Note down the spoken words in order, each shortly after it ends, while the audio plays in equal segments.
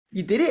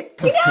You did it.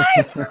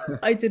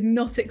 I did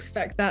not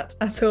expect that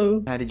at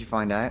all. How did you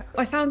find out?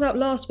 I found out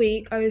last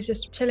week. I was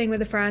just chilling with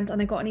a friend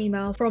and I got an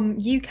email from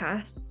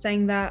UCAS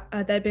saying that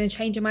there'd been a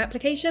change in my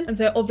application. And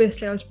so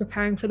obviously I was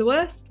preparing for the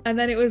worst. And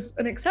then it was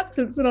an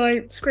acceptance and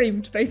I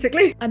screamed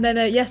basically. And then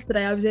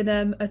yesterday I was in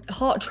a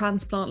heart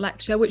transplant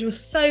lecture, which was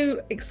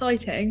so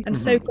exciting and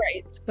so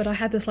great. But I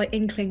had this like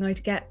inkling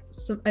I'd get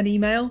an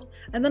email,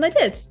 and then I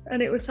did.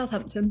 And it was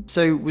Southampton.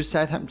 So was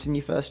Southampton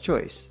your first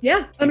choice? Yeah,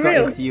 You got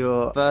unreal. into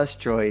your first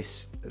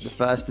choice, the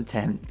first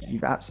attempt.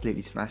 You've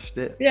absolutely smashed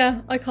it.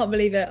 Yeah, I can't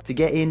believe it. To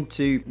get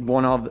into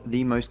one of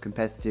the most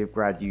competitive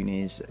grad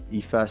unis,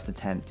 your first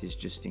attempt is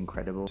just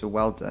incredible. So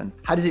well done.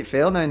 How does it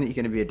feel knowing that you're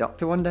going to be a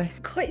doctor one day?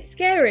 Quite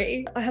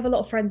scary. I have a lot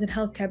of friends in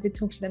healthcare. I've been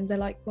talking to them. They're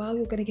like, wow,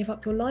 you're going to give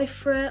up your life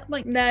for it. I'm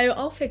like, no,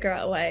 I'll figure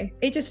out a way.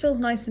 It just feels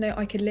nice to know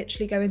I could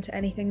literally go into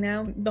anything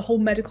now. The whole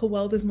medical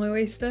world is my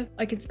oyster.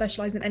 I could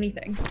specialize in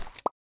anything.